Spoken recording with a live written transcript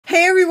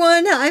Hey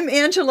everyone, I'm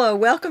Angela.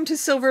 Welcome to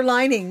Silver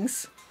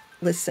Linings.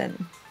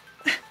 Listen,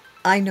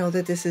 I know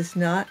that this is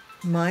not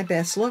my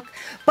best look,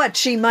 but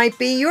she might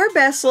be your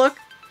best look.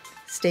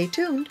 Stay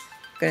tuned.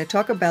 I'm going to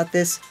talk about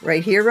this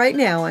right here, right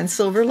now on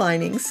Silver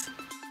Linings.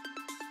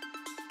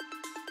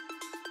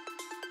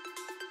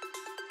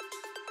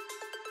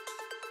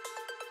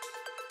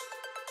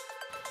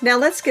 Now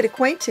let's get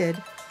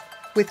acquainted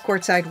with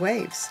Courtside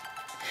Waves.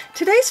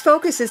 Today's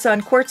focus is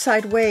on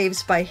Courtside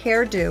Waves by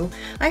Hairdo.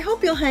 I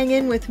hope you'll hang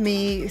in with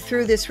me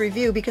through this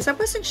review because I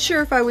wasn't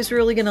sure if I was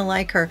really going to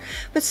like her.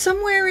 But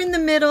somewhere in the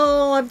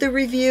middle of the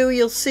review,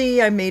 you'll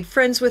see I made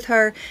friends with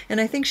her, and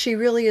I think she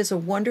really is a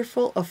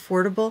wonderful,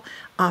 affordable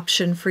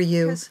option for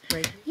you.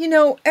 You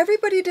know,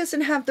 everybody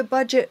doesn't have the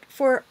budget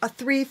for a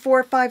 $300,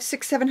 $400, $500,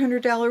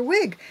 $600, $700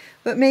 wig,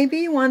 but maybe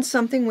you want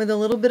something with a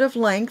little bit of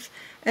length,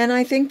 and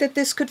I think that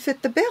this could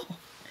fit the bill.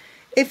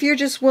 If you're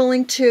just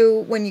willing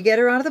to, when you get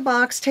her out of the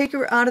box, take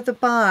her out of the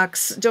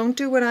box. Don't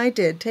do what I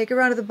did. Take her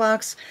out of the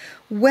box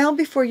well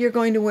before you're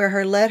going to wear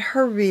her. Let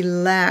her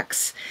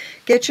relax.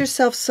 Get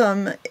yourself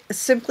some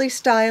Simply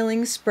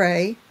Styling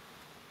spray.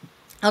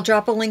 I'll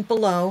drop a link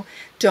below.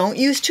 Don't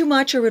use too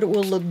much or it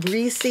will look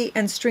greasy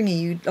and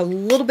stringy. A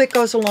little bit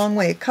goes a long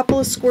way. A couple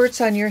of squirts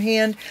on your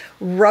hand.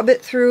 Rub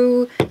it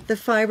through the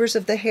fibers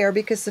of the hair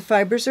because the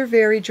fibers are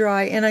very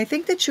dry. And I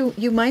think that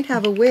you might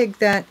have a wig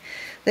that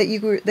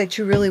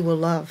you really will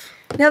love.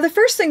 Now, the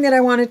first thing that I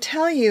want to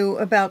tell you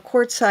about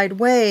Courtside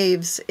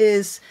Waves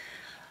is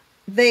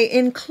they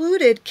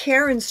included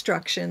care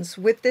instructions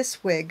with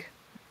this wig,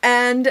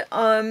 and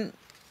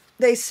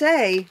they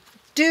say,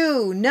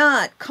 do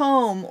not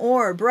comb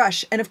or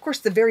brush. And of course,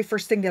 the very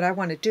first thing that I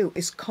want to do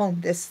is comb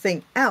this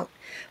thing out,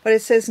 but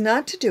it says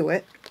not to do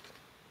it,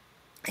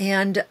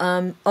 and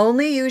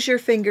only use your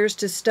fingers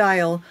to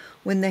style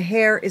when the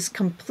hair is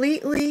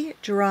completely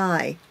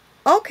dry.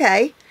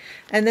 Okay.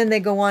 And then they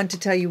go on to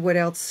tell you what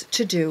else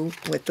to do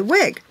with the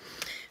wig.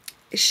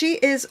 She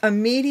is a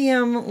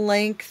medium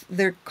length.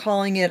 They're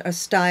calling it a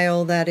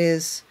style that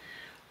is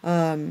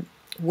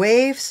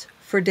waves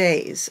for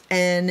days.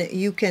 And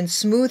you can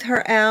smooth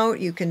her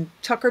out. You can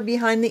tuck her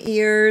behind the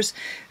ears.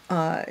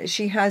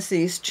 She has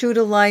these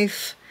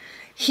true-to-life,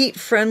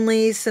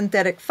 heat-friendly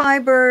synthetic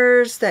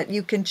fibers that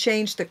you can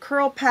change the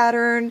curl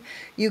pattern.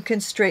 You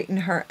can straighten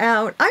her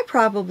out. I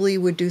probably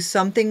would do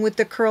something with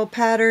the curl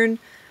pattern.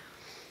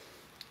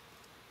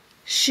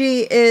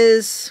 She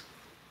is,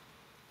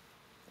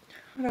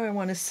 what do I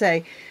want to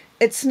say?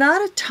 It's not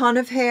a ton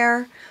of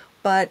hair,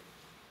 but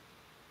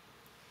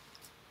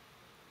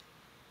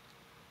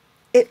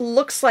it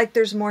looks like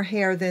there's more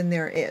hair than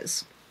there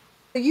is.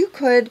 You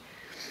could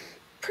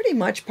pretty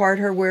much part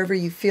her wherever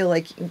you feel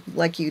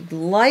like you'd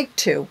like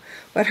to,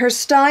 but her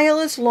style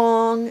is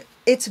long,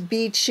 it's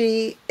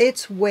beachy,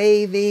 it's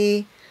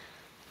wavy.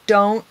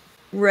 Don't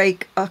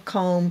rake a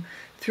comb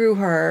through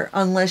her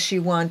unless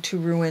you want to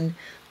ruin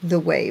the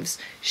waves.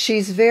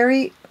 She's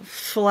very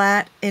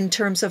flat in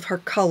terms of her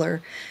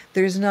color.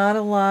 There's not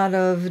a lot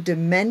of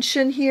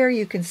dimension here.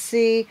 You can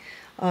see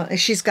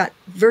she's got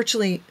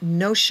virtually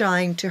no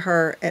shine to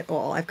her at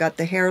all. I've got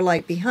the hair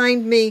light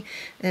behind me,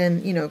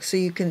 and you know, so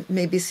you can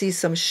maybe see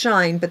some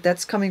shine, but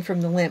that's coming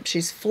from the lamp.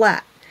 She's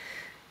flat,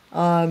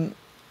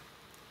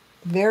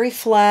 very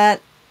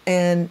flat,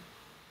 and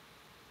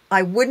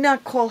I would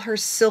not call her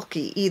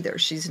silky either.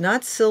 She's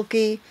not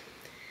silky.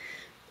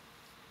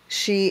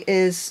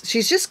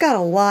 She's just got a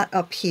lot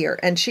up here,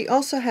 and she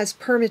also has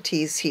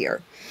permatease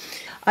here.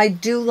 I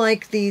do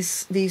like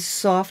these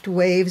soft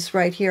waves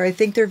right here. I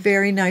think they're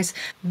very nice.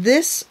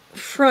 This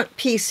front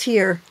piece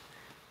here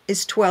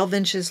is 12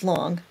 inches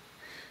long,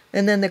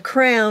 and then the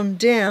crown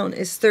down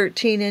is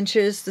 13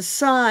 inches. The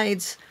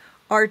sides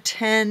are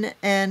 10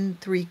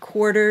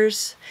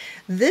 3/4.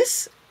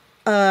 This,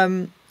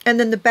 and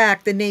then the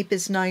back, the nape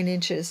is 9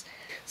 inches.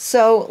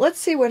 So let's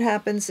see what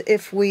happens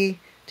if we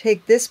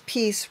take this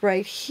piece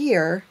right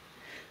here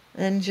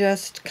and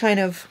just kind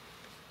of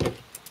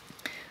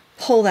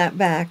pull that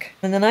back.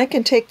 And then I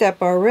can take that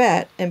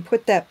barrette and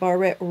put that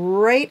barrette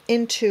right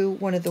into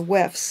one of the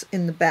wefts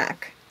in the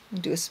back. I'll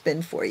do a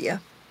spin for you.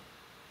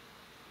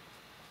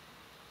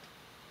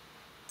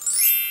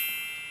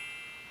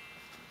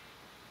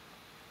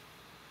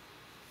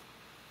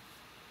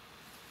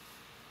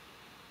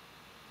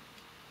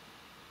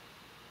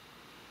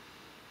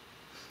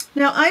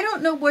 Now, I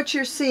don't know what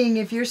you're seeing,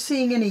 if you're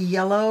seeing any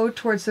yellow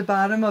towards the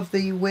bottom of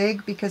the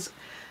wig, because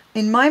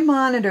in my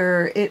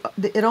monitor,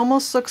 it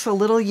almost looks a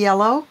little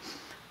yellow,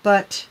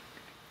 but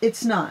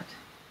it's not.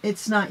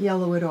 It's not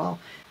yellow at all.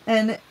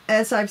 And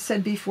as I've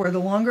said before, the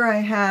longer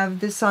I have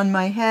this on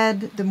my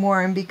head, the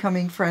more I'm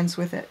becoming friends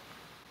with it.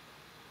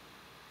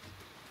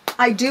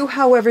 I do,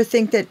 however,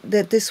 think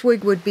that this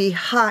wig would be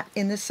hot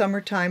in the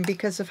summertime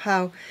because of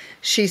how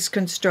she's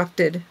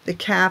constructed. The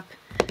cap,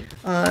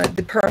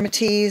 the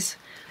permatease.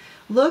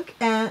 Look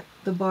at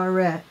the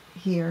barrette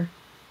here.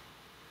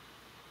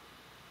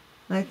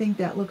 I think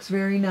that looks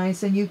very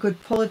nice, and you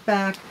could pull it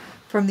back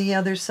from the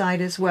other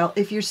side as well.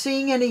 If you're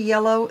seeing any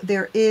yellow,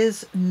 there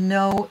is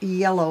no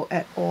yellow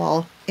at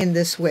all in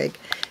this wig.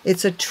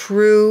 It's a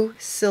true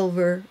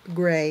silver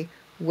gray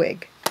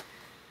wig.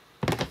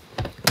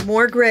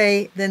 More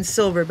gray than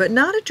silver, but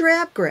not a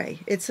drab gray.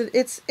 It's a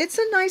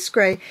nice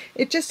gray.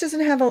 It just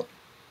doesn't have a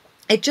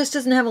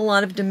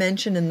lot of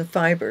dimension in the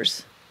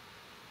fibers.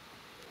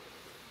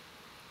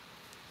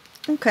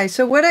 Okay,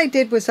 so what I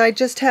did was I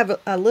just have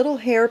a little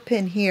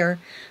hairpin here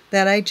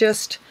that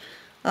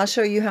I'll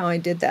show you how I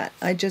did that.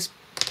 I don't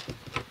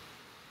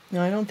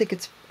think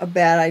it's a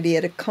bad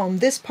idea to comb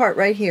this part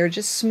right here.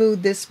 Just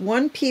smooth this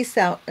one piece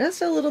out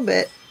just a little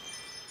bit.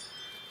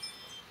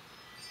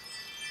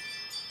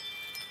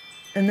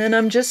 And then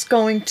I'm just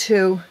going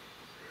to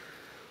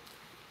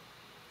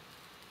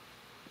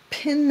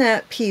pin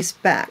that piece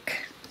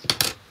back.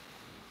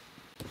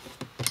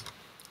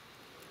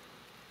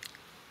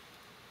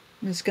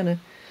 I'm just going to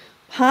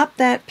pop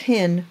that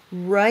pin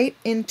right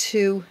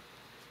into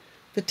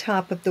the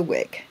top of the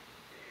wig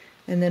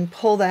and then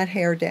pull that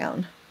hair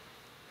down.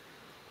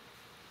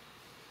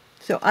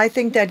 So I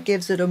think that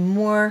gives it a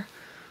more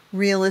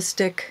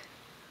realistic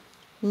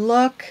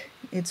look.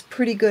 It's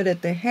pretty good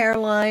at the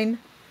hairline.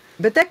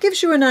 But that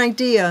gives you an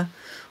idea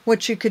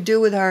what you could do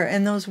with her,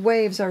 and those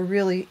waves are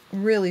really,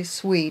 really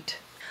sweet.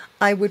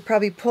 I would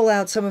probably pull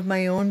out some of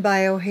my own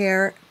bio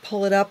hair,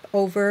 pull it up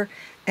over,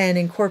 and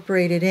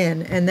incorporate it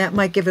in, and that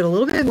might give it a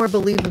little bit more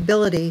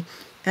believability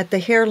at the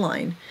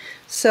hairline.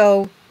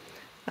 So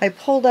I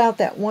pulled out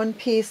that one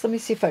piece. Let me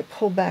see if I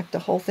pull back the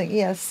whole thing.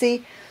 Yeah,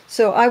 see?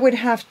 So I would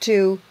have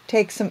to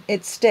take some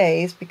It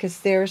Stays, because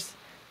there's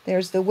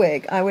the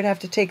wig. I would have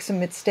to take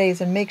some It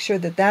Stays and make sure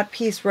that that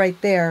piece right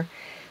there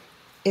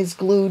is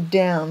glued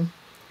down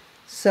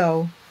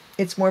so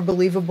it's more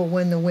believable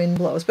when the wind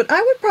blows. But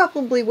I would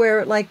probably wear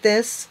it like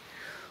this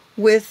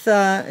with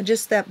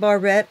just that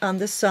barrette on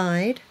the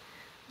side,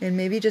 and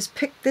maybe just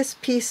pick this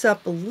piece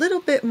up a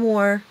little bit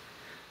more,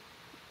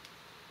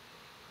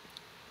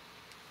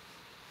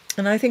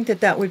 and I think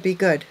that would be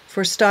good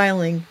for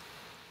styling.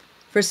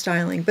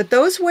 But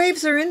those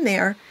waves are in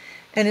there,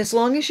 and as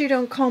long as you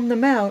don't comb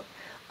them out,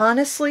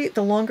 honestly,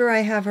 the longer I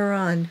have her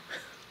on,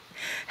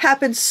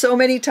 happens so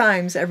many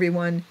times,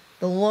 everyone.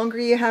 The longer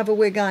you have a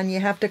wig on, you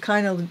have to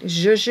kind of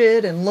zhuzh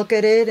it and look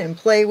at it and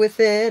play with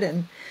it,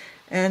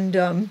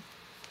 and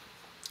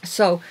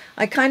so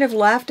I kind of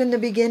laughed in the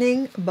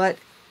beginning, but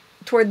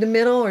toward the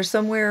middle or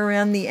somewhere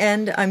around the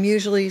end, I'm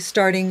usually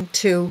starting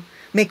to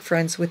make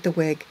friends with the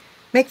wig.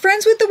 Make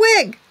friends with the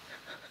wig!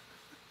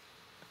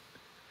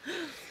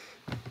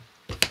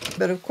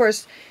 But of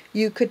course,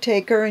 you could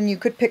take her and you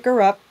could pick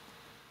her up,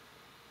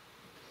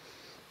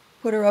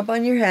 put her up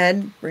on your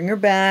head, bring her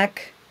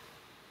back.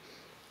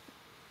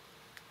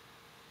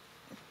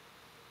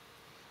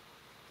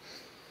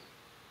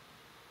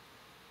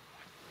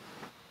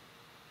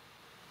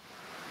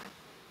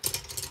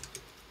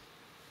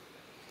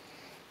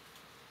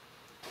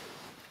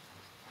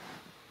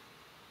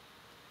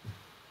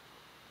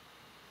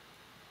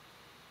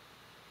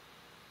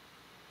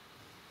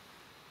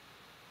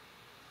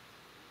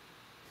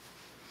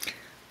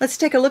 Let's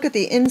take a look at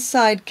the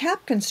inside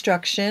cap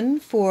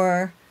construction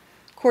for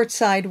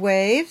Courtside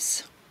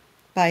Waves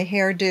by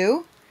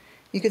Hairdo.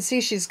 You can see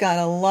she's got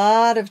a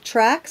lot of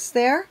tracks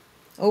there,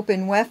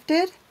 open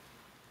wefted.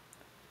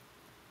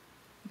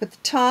 Up at the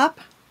top,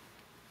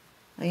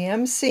 I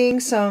am seeing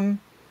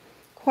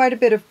quite a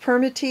bit of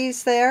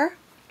permatease there.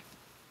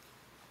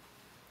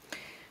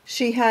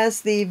 She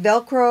has the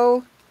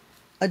Velcro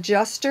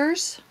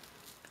adjusters.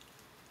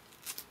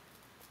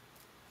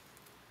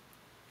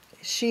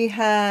 She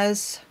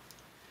has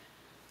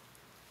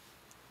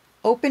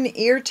open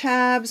ear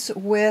tabs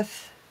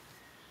with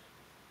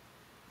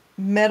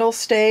metal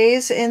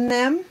stays in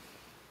them.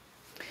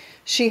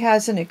 She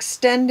has an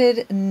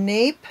extended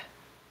nape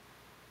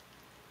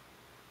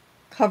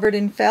covered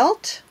in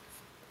felt,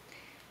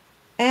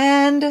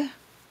 and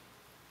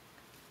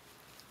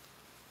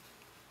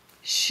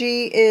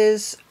she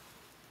is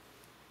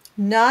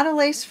not a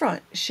lace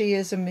front. She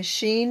is a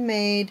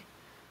machine-made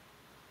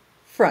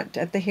front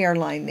at the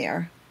hairline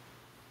there.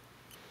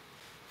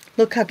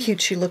 Look how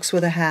cute she looks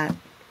with a hat.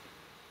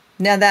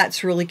 Now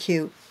that's really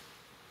cute.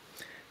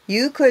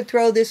 You could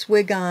throw this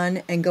wig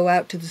on and go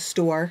out to the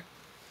store,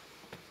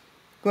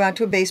 go out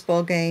to a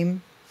baseball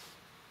game,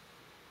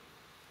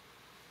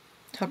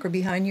 tuck her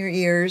behind your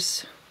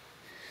ears,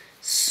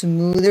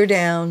 smooth her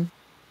down.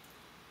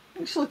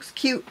 She looks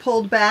cute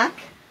pulled back.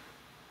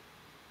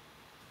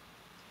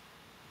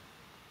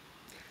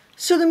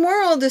 So the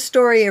moral of the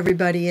story,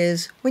 everybody,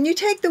 is when you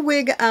take the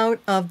wig out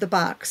of the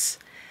box,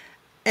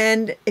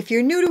 and if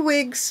you're new to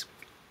wigs,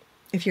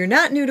 if you're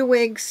not new to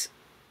wigs,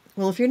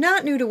 well, if you're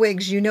not new to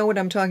wigs, you know what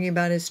I'm talking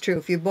about is true.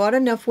 If you bought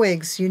enough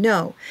wigs, you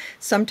know.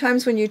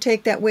 Sometimes when you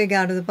take that wig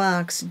out of the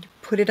box,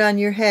 put it on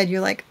your head,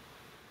 you're like,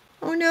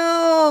 oh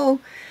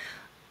no.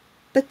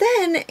 But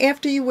then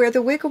after you wear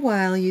the wig a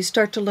while, you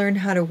start to learn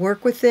how to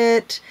work with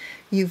it.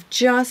 You've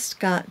just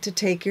got to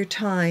take your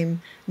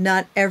time.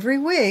 Not every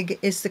wig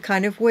is the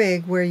kind of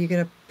wig where you're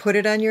going to put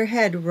it on your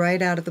head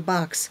right out of the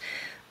box.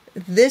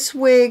 This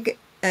wig,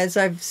 as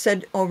I've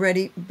said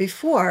already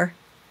before,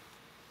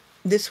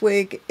 this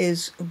wig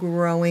is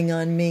growing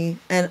on me,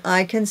 and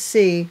I can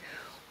see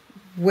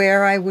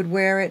where I would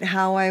wear it,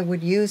 how I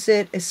would use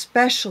it,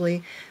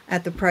 especially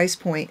at the price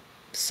point.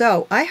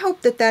 So I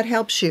hope that that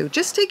helps you.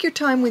 Just take your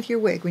time with your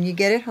wig. When you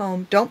get it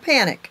home, don't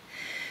panic.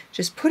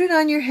 Just put it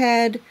on your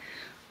head.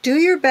 Do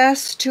your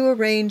best to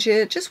arrange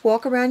it. Just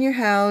walk around your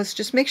house.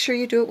 Just make sure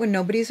you do it when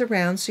nobody's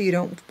around so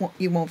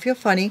you won't feel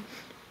funny.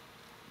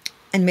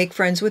 And make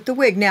friends with the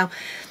wig. Now,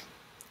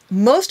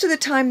 most of the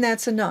time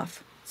that's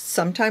enough.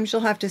 Sometimes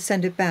you'll have to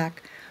send it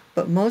back,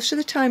 but most of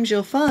the times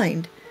you'll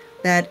find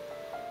that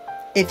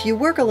if you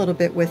work a little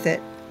bit with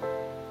it,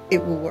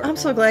 it will work. I'm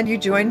so glad you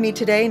joined me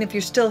today, and if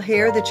you're still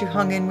here, that you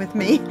hung in with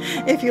me.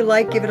 If you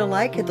like, give it a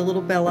like, hit the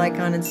little bell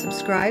icon, and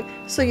subscribe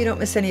so you don't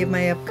miss any of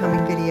my upcoming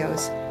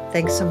videos.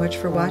 Thanks so much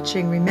for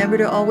watching. Remember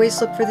to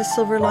always look for the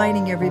silver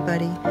lining,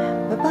 everybody.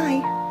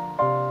 Bye-bye.